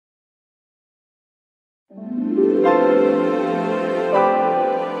Hello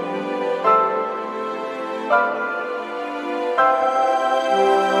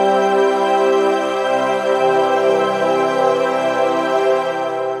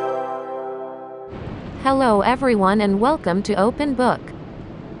everyone and welcome to Open Book.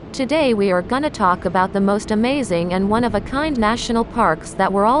 Today we are gonna talk about the most amazing and one-of-a-kind national parks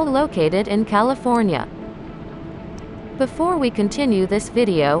that were all located in California. Before we continue this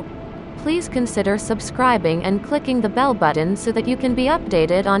video, please consider subscribing and clicking the bell button so that you can be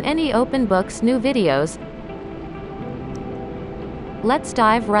updated on any Open Book's new videos. Let's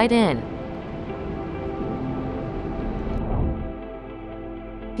dive right in.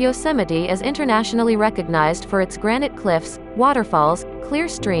 Yosemite is internationally recognized for its granite cliffs, waterfalls, clear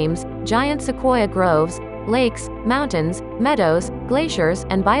streams, giant sequoia groves, lakes, mountains, meadows, glaciers,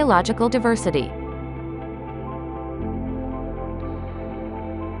 and biological diversity.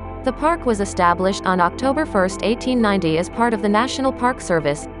 The park was established on October 1, 1890 as part of the National Park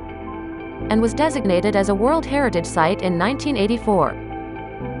Service and was designated as a World Heritage Site in 1984.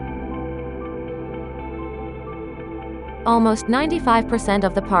 Almost 95%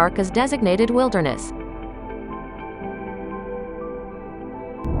 of the park is designated wilderness.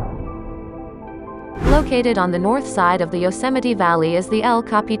 Located on the north side of the Yosemite Valley is the El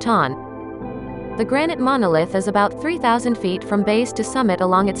Capitan. The granite monolith is about 3,000 feet from base to summit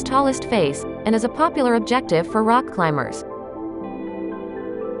along its tallest face, and is a popular objective for rock climbers.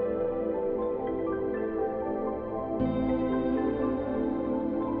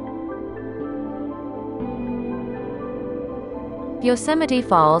 Yosemite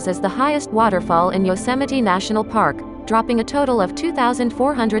Falls is the highest waterfall in Yosemite National Park, dropping a total of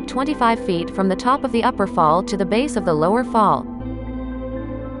 2,425 feet from the top of the upper fall to the base of the lower fall.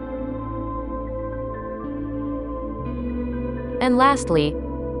 And lastly,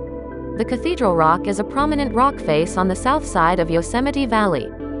 the Cathedral Rock is a prominent rock face on the south side of Yosemite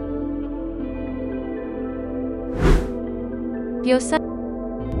Valley. Yosemite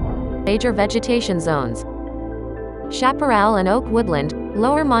major vegetation zones: chaparral and oak woodland,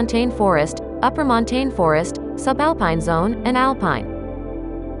 lower montane forest, upper montane forest, subalpine zone, and alpine.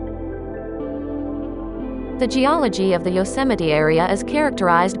 The geology of the Yosemite area is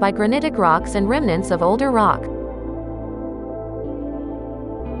characterized by granitic rocks and remnants of older rock.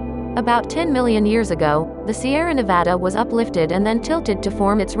 About 10 million years ago, the Sierra Nevada was uplifted and then tilted to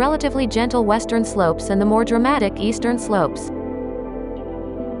form its relatively gentle western slopes and the more dramatic eastern slopes.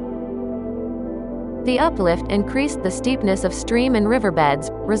 The uplift increased the steepness of stream and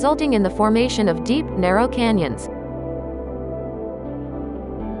riverbeds, resulting in the formation of deep, narrow canyons.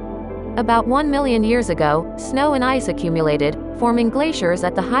 About 1 million years ago, snow and ice accumulated, forming glaciers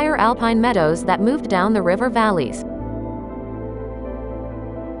at the higher alpine meadows that moved down the river valleys.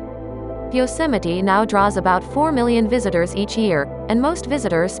 Yosemite now draws about 4 million visitors each year, and most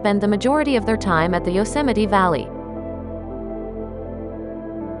visitors spend the majority of their time at the Yosemite Valley.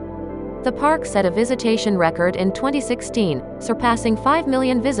 The park set a visitation record in 2016, surpassing 5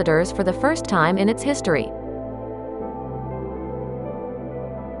 million visitors for the first time in its history.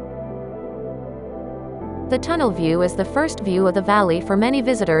 The tunnel view is the first view of the valley for many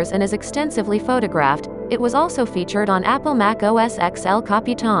visitors and is extensively photographed. It was also featured on Apple Mac OS X El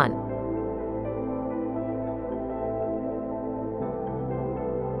Capitan.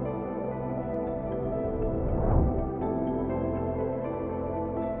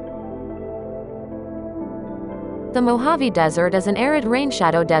 The Mojave Desert is an arid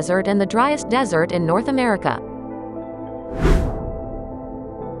rain-shadow desert and the driest desert in North America.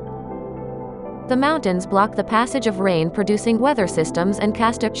 The mountains block the passage of rain, producing weather systems and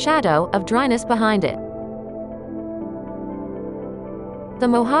cast a shadow of dryness behind it. The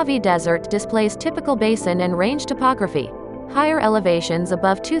Mojave Desert displays typical basin and range topography. Higher elevations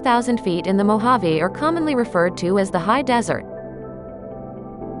above 2,000 feet in the Mojave are commonly referred to as the high desert.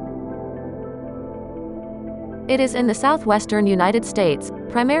 It is in the southwestern United States,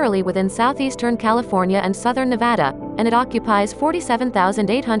 primarily within southeastern California and southern Nevada, and it occupies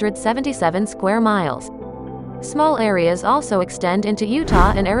 47,877 square miles. Small areas also extend into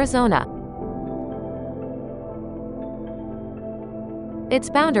Utah and Arizona. Its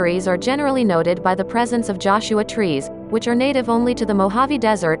boundaries are generally noted by the presence of Joshua trees, which are native only to the Mojave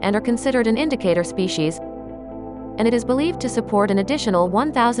Desert and are considered an indicator species, and it is believed to support an additional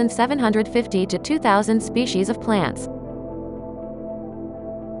 1,750 to 2,000 species of plants.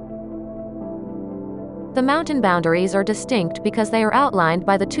 The mountain boundaries are distinct because they are outlined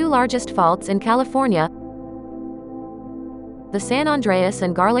by the two largest faults in California, the San Andreas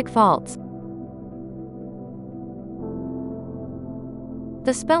and Garlic Faults.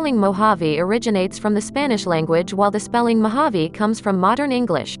 The spelling Mojave originates from the Spanish language, while the spelling Mojave comes from modern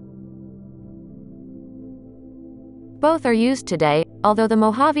English. Both are used today, although the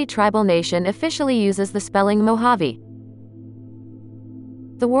Mojave tribal nation officially uses the spelling Mojave.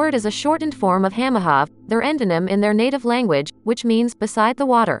 The word is a shortened form of Hamahav, their endonym in their native language, which means beside the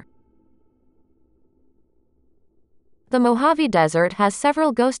water. The Mojave Desert has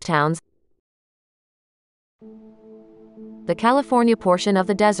several ghost towns. The California portion of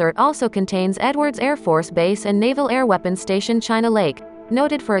the desert also contains Edwards Air Force Base and Naval Air Weapons Station China Lake,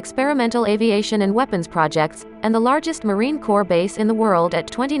 noted for experimental aviation and weapons projects, and the largest Marine Corps base in the world at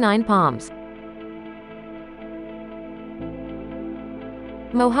 29 Palms.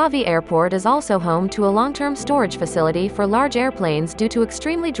 Mojave Airport is also home to a long-term storage facility for large airplanes due to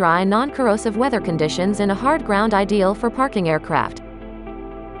extremely dry, non-corrosive weather conditions in a hard ground ideal for parking aircraft.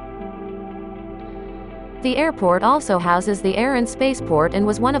 The airport also houses the Air and Spaceport and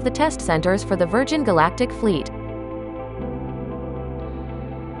was one of the test centers for the Virgin Galactic Fleet.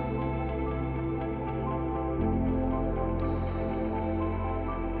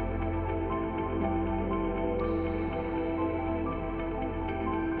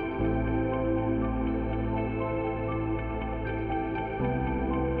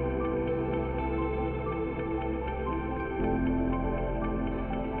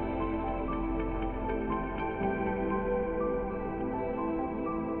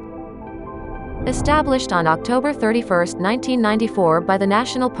 Established on October 31, 1994 by the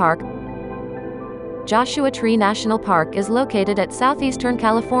National Park, Joshua Tree National Park is located at southeastern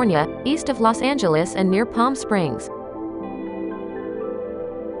California, east of Los Angeles and near Palm Springs.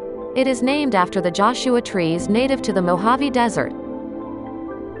 It is named after the Joshua trees native to the Mojave Desert.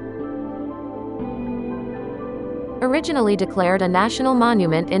 Originally declared a national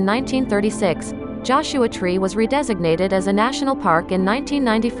monument in 1936, Joshua Tree was redesignated as a national park in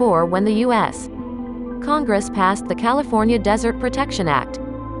 1994 when the U.S. Congress passed the California Desert Protection Act,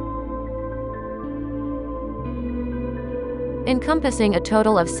 encompassing a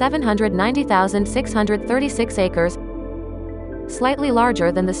total of 790,636 acres, slightly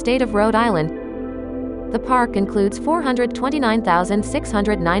larger than the state of Rhode Island. The park includes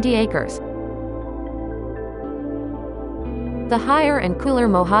 429,690 acres. The higher and cooler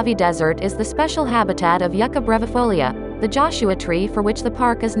Mojave Desert is the special habitat of Yucca brevifolia, the Joshua tree for which the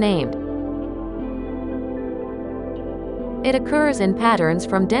park is named. It occurs in patterns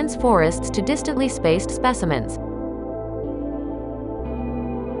from dense forests to distantly spaced specimens.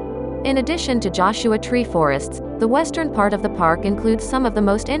 In addition to Joshua tree forests, the western part of the park includes some of the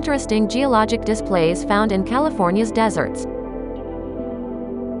most interesting geologic displays found in California's deserts.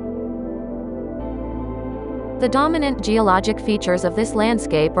 The dominant geologic features of this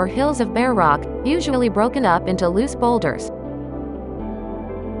landscape are hills of bare rock, usually broken up into loose boulders.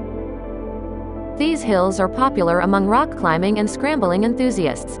 These hills are popular among rock climbing and scrambling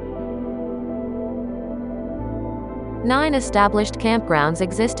enthusiasts. 9 established campgrounds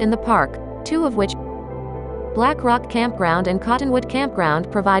exist in the park, 2 of which, Black Rock Campground and Cottonwood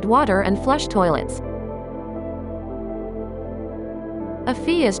Campground, provide water and flush toilets. A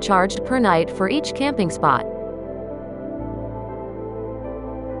fee is charged per night for each camping spot.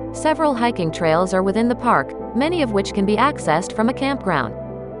 Several hiking trails are within the park, many of which can be accessed from a campground.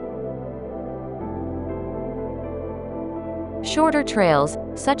 Shorter trails,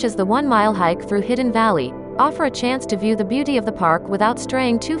 such as the 1-mile hike through Hidden Valley, offer a chance to view the beauty of the park without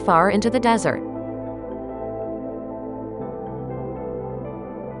straying too far into the desert.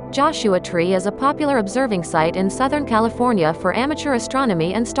 Joshua Tree is a popular observing site in Southern California for amateur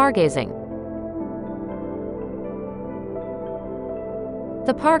astronomy and stargazing.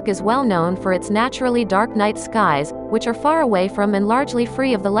 The park is well known for its naturally dark night skies, which are far away from and largely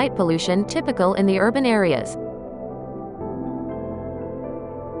free of the light pollution typical in the urban areas.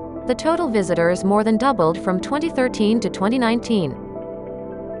 The total visitors more than doubled from 2013 to 2019.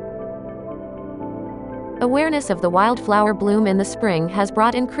 Awareness of the wildflower bloom in the spring has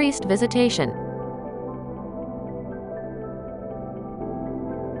brought increased visitation.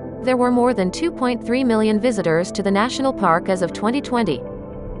 There were more than 2.3 million visitors to the national park as of 2020.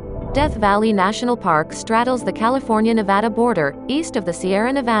 Death Valley National Park straddles the California-Nevada border, east of the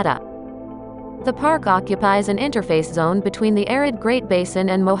Sierra Nevada. The park occupies an interface zone between the arid Great Basin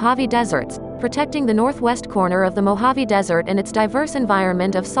and Mojave deserts, protecting the northwest corner of the Mojave Desert and its diverse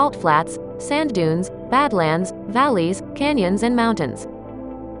environment of salt flats, sand dunes, badlands, valleys, canyons and mountains.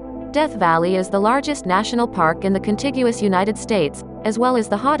 Death Valley is the largest national park in the contiguous United States, as well as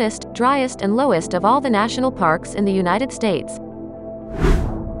the hottest, driest and lowest of all the national parks in the United States.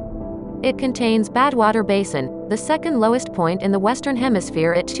 It contains Badwater Basin, the second lowest point in the Western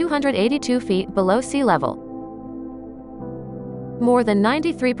Hemisphere at 282 feet below sea level. More than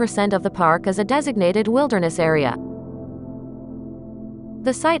 93% of the park is a designated wilderness area.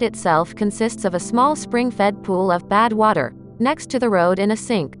 The site itself consists of a small spring-fed pool of bad water, next to the road in a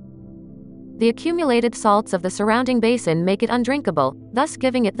sink. The accumulated salts of the surrounding basin make it undrinkable, thus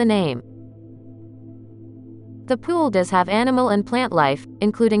giving it the name. The pool does have animal and plant life,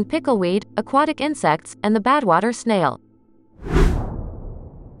 including pickleweed, aquatic insects, and the badwater snail.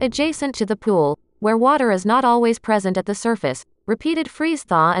 Adjacent to the pool, where water is not always present at the surface, repeated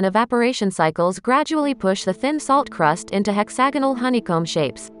freeze-thaw and evaporation cycles gradually push the thin salt crust into hexagonal honeycomb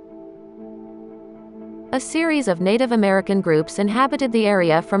shapes. A series of Native American groups inhabited the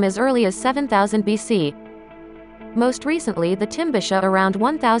area from as early as 7000 BC. Most recently the Timbisha around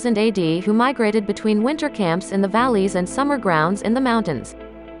 1000 AD, who migrated between winter camps in the valleys and summer grounds in the mountains.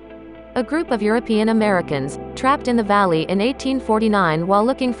 A group of European Americans, trapped in the valley in 1849 while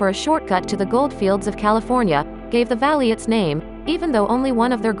looking for a shortcut to the gold fields of California, gave the valley its name, even though only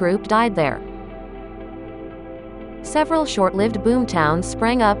one of their group died there. Several short-lived boomtowns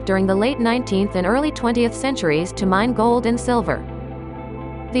sprang up during the late 19th and early 20th centuries to mine gold and silver.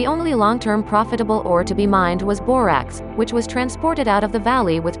 The only long-term profitable ore to be mined was borax, which was transported out of the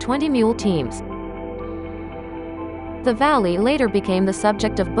valley with 20 mule teams. The valley later became the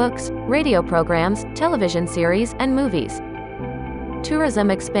subject of books, radio programs, television series, and movies.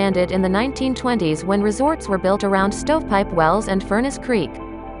 Tourism expanded in the 1920s when resorts were built around Stovepipe Wells and Furnace Creek.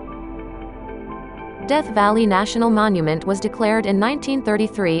 Death Valley National Monument was declared in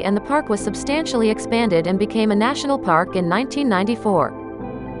 1933 and the park was substantially expanded and became a national park in 1994.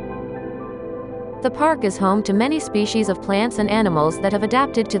 The park is home to many species of plants and animals that have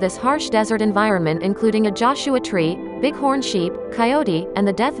adapted to this harsh desert environment, including a Joshua tree, bighorn sheep, coyote, and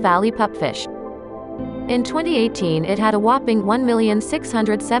the Death Valley pupfish. In 2018 it had a whopping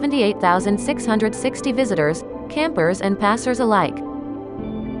 1,678,660 visitors, campers and passers alike.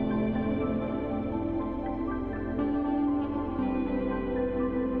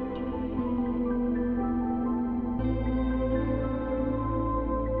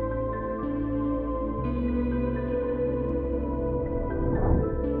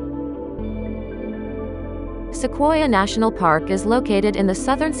 Sequoia National Park is located in the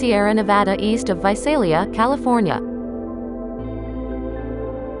southern Sierra Nevada east of Visalia, California.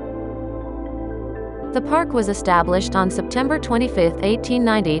 The park was established on September 25,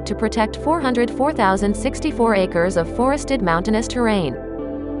 1890 to protect 404,064 acres of forested mountainous terrain.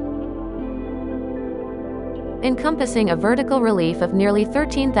 Encompassing a vertical relief of nearly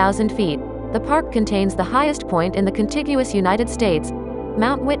 13,000 feet, the park contains the highest point in the contiguous United States,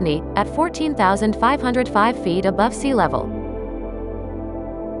 Mount Whitney, at 14,505 feet above sea level.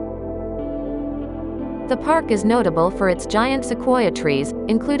 The park is notable for its giant sequoia trees,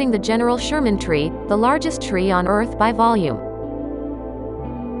 including the General Sherman tree, the largest tree on Earth by volume.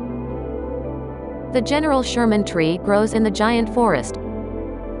 The General Sherman tree grows in the giant forest,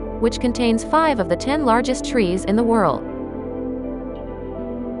 which contains 5 of the 10 largest trees in the world.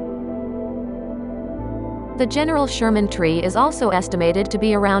 The General Sherman tree is also estimated to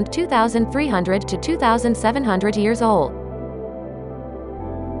be around 2,300 to 2,700 years old.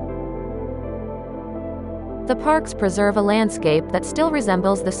 The parks preserve a landscape that still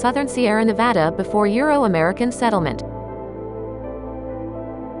resembles the southern Sierra Nevada before Euro-American settlement.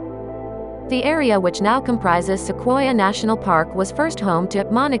 The area which now comprises Sequoia National Park was first home to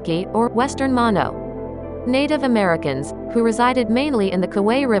Monoki, or Western Mono, Native Americans, who resided mainly in the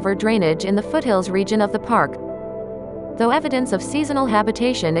Kauai River drainage in the foothills region of the park, though evidence of seasonal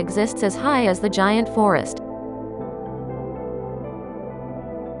habitation exists as high as the giant forest.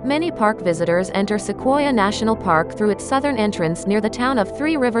 Many park visitors enter Sequoia National Park through its southern entrance near the town of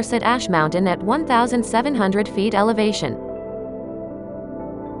Three Rivers at Ash Mountain at 1,700 feet elevation.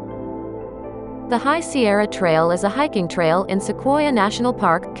 The High Sierra Trail is a hiking trail in Sequoia National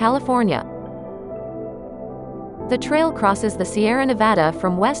Park, California. The trail crosses the Sierra Nevada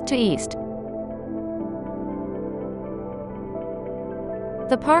from west to east.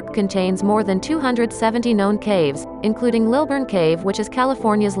 The park contains more than 270 known caves, including Lilburn Cave, which is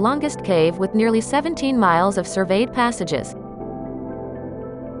California's longest cave with nearly 17 miles of surveyed passages.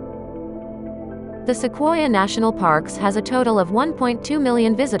 The Sequoia National Parks has a total of 1.2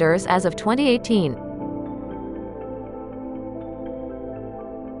 million visitors as of 2018.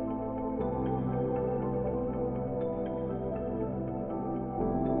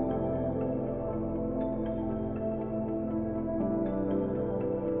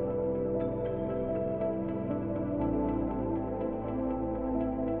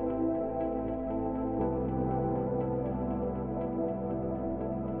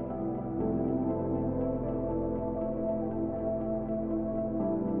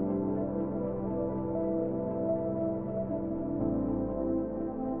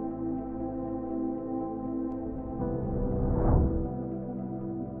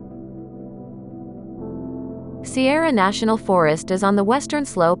 Sierra National Forest is on the western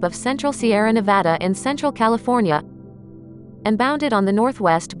slope of central Sierra Nevada in central California, and bounded on the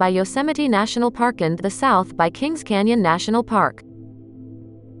northwest by Yosemite National Park and the south by Kings Canyon National Park.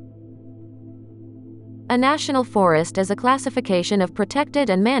 A national forest is a classification of protected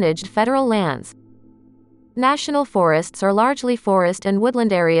and managed federal lands. National forests are largely forest and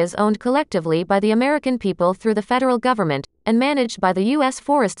woodland areas owned collectively by the American people through the federal government, and managed by the U.S.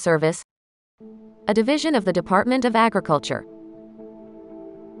 Forest Service, a division of the Department of Agriculture.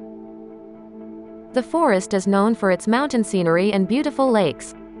 The forest is known for its mountain scenery and beautiful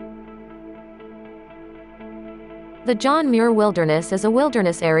lakes. The John Muir Wilderness is a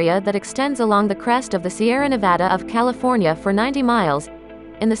wilderness area that extends along the crest of the Sierra Nevada of California for 90 miles,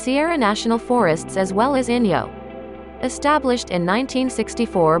 in the Sierra National Forests as well as Inyo. Established in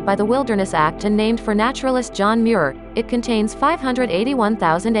 1964 by the Wilderness Act and named for naturalist John Muir, it contains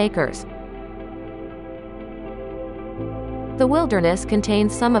 581,000 acres. The wilderness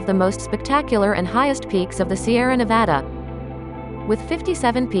contains some of the most spectacular and highest peaks of the Sierra Nevada, with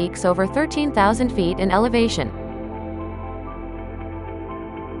 57 peaks over 13,000 feet in elevation.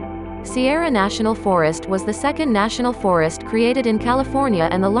 Sierra National Forest was the second national forest created in California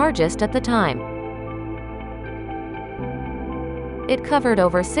and the largest at the time. It covered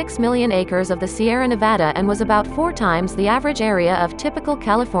over 6 million acres of the Sierra Nevada and was about 4 times the average area of typical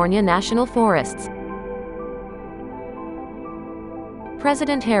California national forests.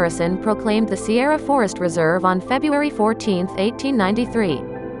 President Harrison proclaimed the Sierra Forest Reserve on February 14, 1893.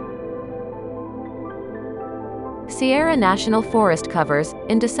 Sierra National Forest covers,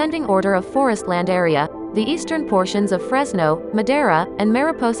 in descending order of forest land area, the eastern portions of Fresno, Madera, and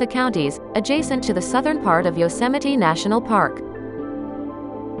Mariposa counties, adjacent to the southern part of Yosemite National Park.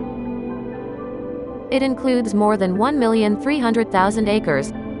 It includes more than 1,300,000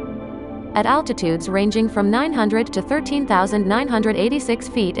 acres, at altitudes ranging from 900 to 13,986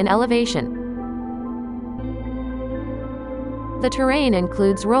 feet in elevation. The terrain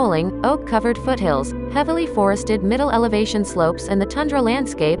includes rolling, oak-covered foothills, heavily forested middle elevation slopes and the tundra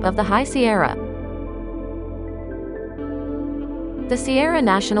landscape of the High Sierra. The Sierra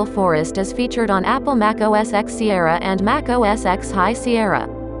National Forest is featured on Apple Mac OS X Sierra and Mac OS X High Sierra.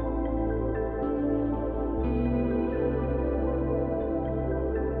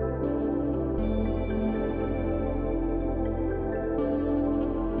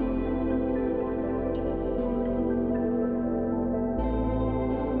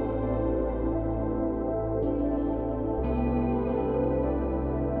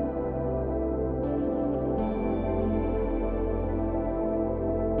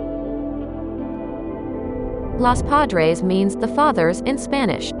 Los Padres means the fathers in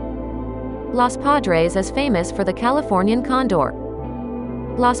Spanish. Los Padres is famous for the Californian condor.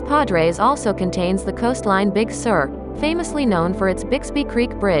 Los Padres also contains the coastline Big Sur, famously known for its Bixby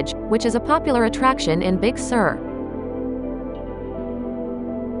Creek Bridge, which is a popular attraction in Big Sur.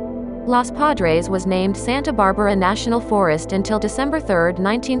 Los Padres was named Santa Barbara National Forest until December 3,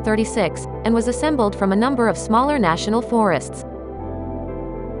 1936, and was assembled from a number of smaller national forests.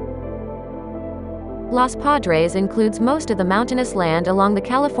 Los Padres includes most of the mountainous land along the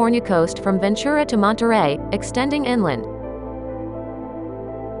California coast from Ventura to Monterey, extending inland.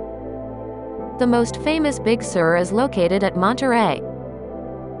 The most famous Big Sur is located at Monterey.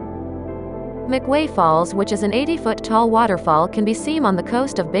 McWay Falls, which is an 80-foot tall waterfall, can be seen on the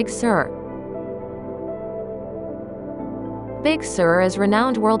coast of Big Sur. Big Sur is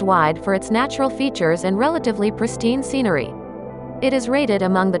renowned worldwide for its natural features and relatively pristine scenery. It is rated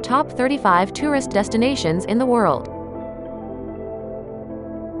among the top 35 tourist destinations in the world.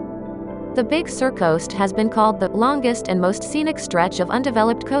 The Big Sur coast has been called the longest and most scenic stretch of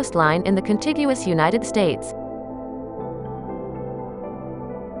undeveloped coastline in the contiguous United States.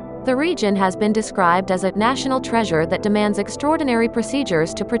 The region has been described as a national treasure that demands extraordinary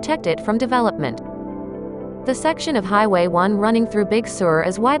procedures to protect it from development. The section of Highway 1 running through Big Sur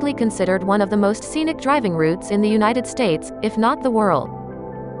is widely considered one of the most scenic driving routes in the United States, if not the world.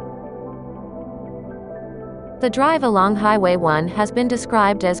 The drive along Highway 1 has been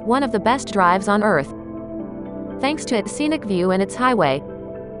described as one of the best drives on Earth, thanks to its scenic view and its highway.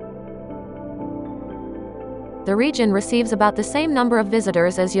 The region receives about the same number of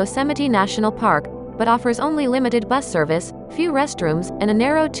visitors as Yosemite National Park, but offers only limited bus service, few restrooms, and a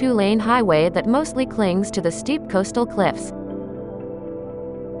narrow 2-lane highway that mostly clings to the steep coastal cliffs.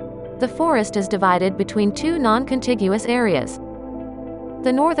 The forest is divided between 2 non-contiguous areas.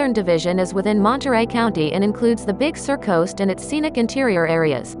 The northern division is within Monterey County and includes the Big Sur coast and its scenic interior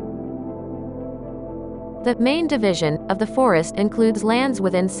areas. The main division of the forest includes lands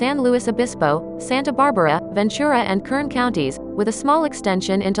within San Luis Obispo, Santa Barbara, Ventura and Kern counties, with a small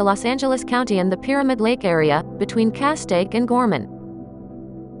extension into Los Angeles County and the Pyramid Lake area, between Castaic and Gorman.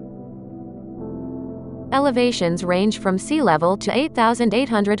 Elevations range from sea level to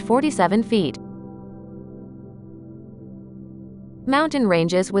 8,847 feet. Mountain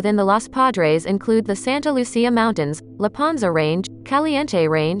ranges within the Los Padres include the Santa Lucia Mountains, La Panza Range, Caliente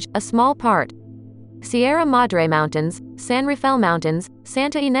Range, a small part, Sierra Madre Mountains, San Rafael Mountains,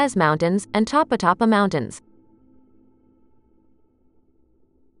 Santa Ynez Mountains, and Topatapa Mountains.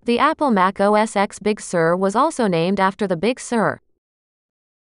 The Apple Mac OS X Big Sur was also named after the Big Sur.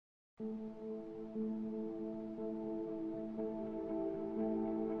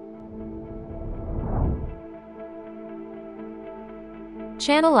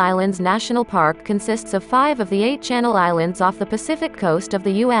 Channel Islands National Park consists of 5 of the 8 Channel Islands off the Pacific coast of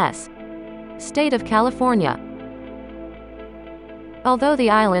the U.S. state of California. Although the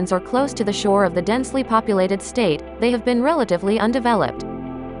islands are close to the shore of the densely populated state, they have been relatively undeveloped.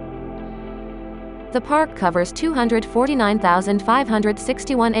 The park covers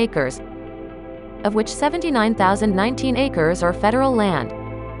 249,561 acres, of which 79,019 acres are federal land.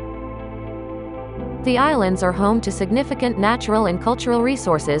 The islands are home to significant natural and cultural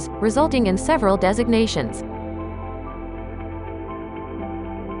resources, resulting in several designations.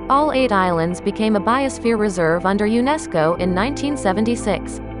 All 8 islands became a biosphere reserve under UNESCO in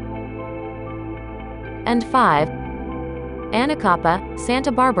 1976. And 5, Anacapa,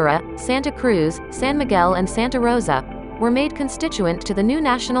 Santa Barbara, Santa Cruz, San Miguel and Santa Rosa, were made constituent to the new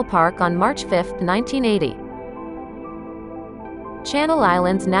national park on March 5, 1980. Channel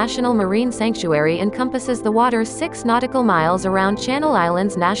Islands National Marine Sanctuary encompasses the waters 6 nautical miles around Channel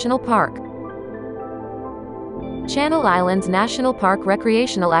Islands National Park. Channel Islands National Park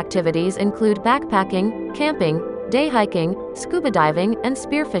recreational activities include backpacking, camping, day hiking, scuba diving, and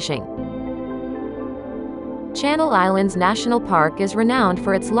spearfishing. Channel Islands National Park is renowned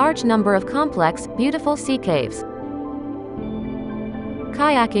for its large number of complex, beautiful sea caves.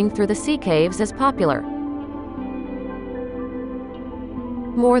 Kayaking through the sea caves is popular.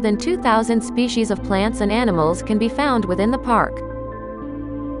 More than 2,000 species of plants and animals can be found within the park.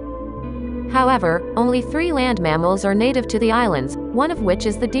 However, only 3 land mammals are native to the islands, one of which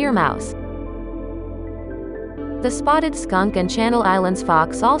is the deer mouse. The spotted skunk and Channel Islands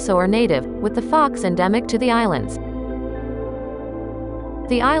fox also are native, with the fox endemic to the islands.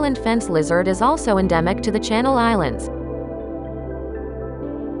 The island fence lizard is also endemic to the Channel Islands.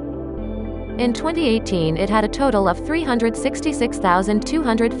 In 2018, it had a total of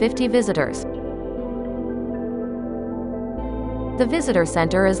 366,250 visitors. The Visitor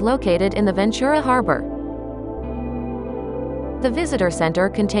Center is located in the Ventura Harbor. The Visitor Center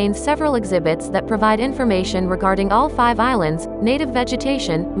contains several exhibits that provide information regarding all 5 islands, native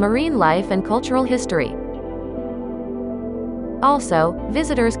vegetation, marine life and cultural history. Also,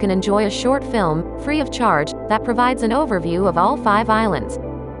 visitors can enjoy a short film, free of charge, that provides an overview of all 5 islands.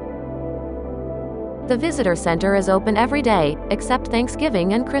 The Visitor Center is open every day, except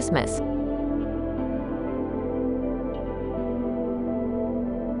Thanksgiving and Christmas.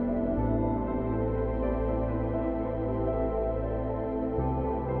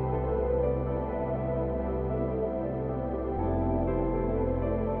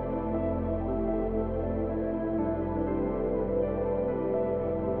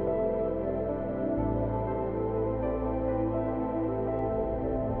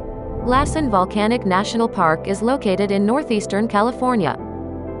 LASSEN Volcanic National Park is located in northeastern California.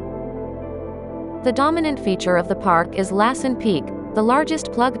 The dominant feature of the park is LASSEN Peak, the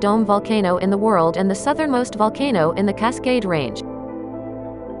largest plug dome volcano in the world and the southernmost volcano in the Cascade Range.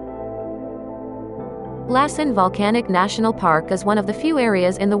 LASSEN Volcanic National Park is one of the few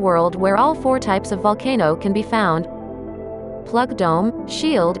areas in the world where all 4 types of volcano can be found: plug dome,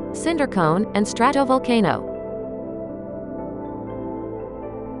 shield, cinder cone, and stratovolcano.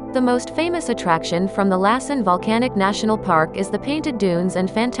 The most famous attraction from the LASSEN Volcanic National Park is the painted dunes and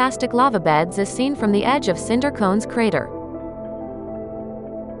fantastic lava beds as seen from the edge of Cinder Cone's crater.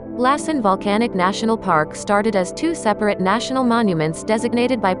 LASSEN Volcanic National Park started as 2 separate national monuments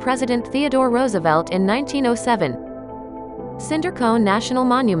designated by President Theodore Roosevelt in 1907: Cinder Cone National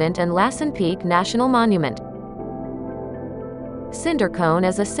Monument and LASSEN Peak National Monument. Cinder Cone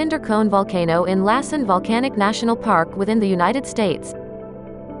is a cinder cone volcano in LASSEN Volcanic National Park within the United States.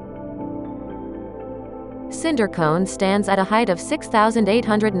 Cinder Cone stands at a height of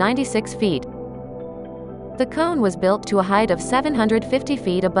 6,896 feet. The cone was built to a height of 750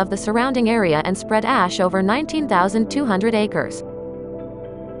 feet above the surrounding area and spread ash over 19,200 acres.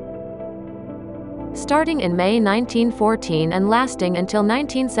 Starting in May 1914 and lasting until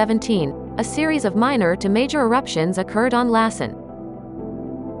 1917, a series of minor to major eruptions occurred on LASSEN.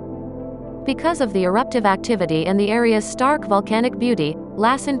 Because of the eruptive activity and the area's stark volcanic beauty,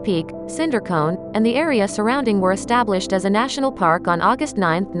 LASSEN Peak, Cinder Cone, and the area surrounding were established as a national park on August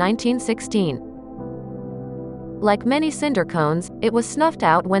 9, 1916. Like many cinder cones, it was snuffed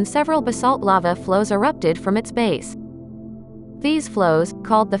out when several basalt lava flows erupted from its base. These flows,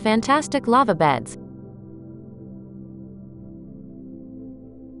 called the fantastic lava beds.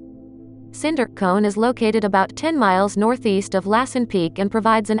 Cinder Cone is located about 10 miles northeast of LASSEN Peak and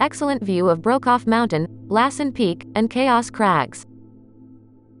provides an excellent view of Brokaw Mountain, LASSEN Peak, and Chaos Crags.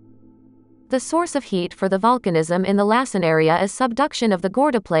 The source of heat for the volcanism in the LASSEN area is subduction of the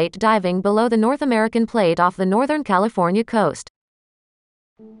Gorda Plate diving below the North American Plate off the northern California coast.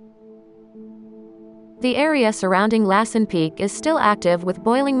 The area surrounding LASSEN Peak is still active with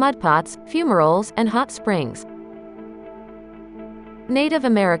boiling mudpots, fumaroles, and hot springs. Native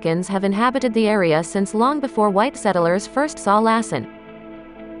Americans have inhabited the area since long before white settlers first saw LASSEN.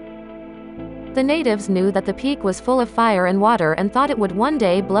 The natives knew that the peak was full of fire and water and thought it would one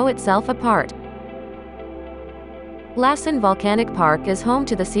day blow itself apart. LASSEN Volcanic Park is home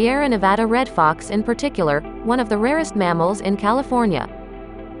to the Sierra Nevada red fox in particular, one of the rarest mammals in California.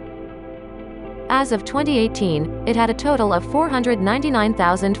 As of 2018, it had a total of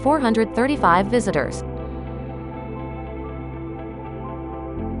 499,435 visitors.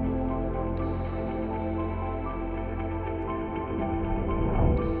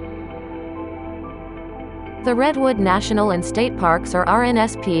 The Redwood National and State Parks, or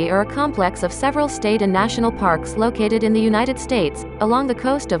RNSP, are a complex of several state and national parks located in the United States, along the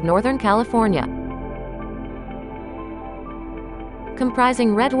coast of Northern California.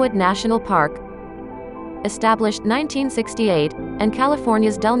 Comprising Redwood National Park, established 1968, and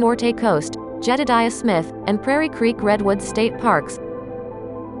California's Del Norte Coast, Jedediah Smith, and Prairie Creek Redwood State Parks.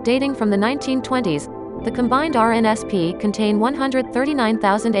 Dating from the 1920s, the combined RNSP contain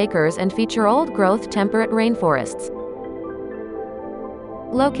 139,000 acres and feature old-growth temperate rainforests.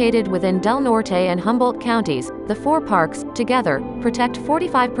 Located within Del Norte and Humboldt counties, the four parks, together, protect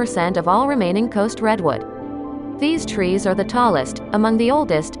 45% of all remaining coast redwood. These trees are the tallest, among the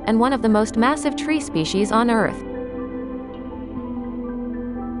oldest, and one of the most massive tree species on Earth.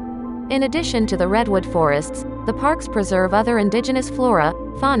 In addition to the redwood forests, the parks preserve other indigenous flora,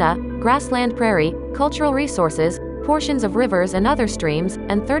 fauna, grassland prairie, cultural resources, portions of rivers and other streams,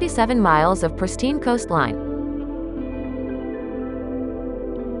 and 37 miles of pristine coastline.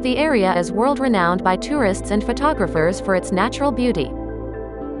 The area is world-renowned by tourists and photographers for its natural beauty.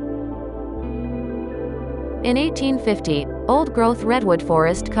 In 1850, old-growth redwood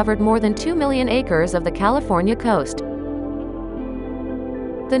forest covered more than 2 million acres of the California coast.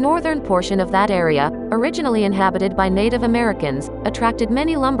 The northern portion of that area, originally inhabited by Native Americans, attracted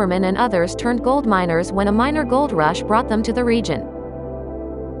many lumbermen and others turned gold miners when a minor gold rush brought them to the region.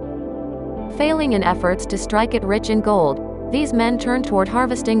 Failing in efforts to strike it rich in gold, these men turned toward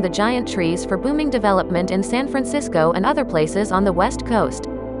harvesting the giant trees for booming development in San Francisco and other places on the West Coast.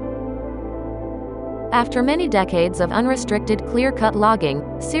 After many decades of unrestricted clear-cut logging,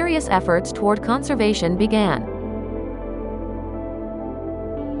 serious efforts toward conservation began.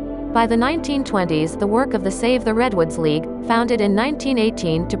 By the 1920s, the work of the Save the Redwoods League, founded in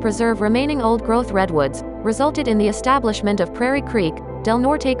 1918 to preserve remaining old-growth redwoods, resulted in the establishment of Prairie Creek, Del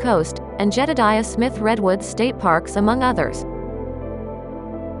Norte Coast, and Jedediah Smith Redwoods State Parks, among others.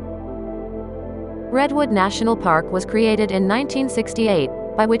 Redwood National Park was created in 1968,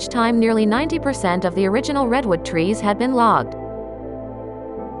 by which time nearly 90% of the original redwood trees had been logged.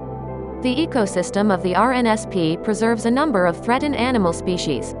 The ecosystem of the RNSP preserves a number of threatened animal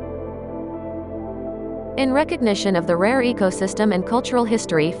species. In recognition of the rare ecosystem and cultural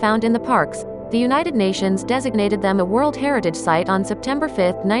history found in the parks, the United Nations designated them a World Heritage Site on September 5,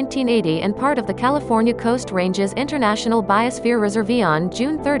 1980 and part of the California Coast Range's International Biosphere Reserve on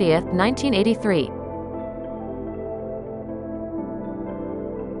June 30, 1983.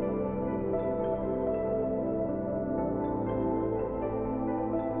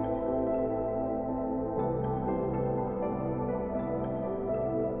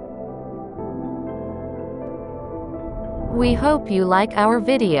 We hope you like our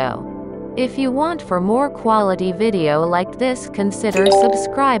video. If you want for more quality video like this, consider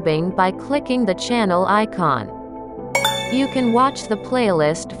subscribing by clicking the channel icon. You can watch the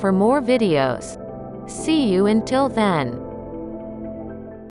playlist for more videos. See you until then.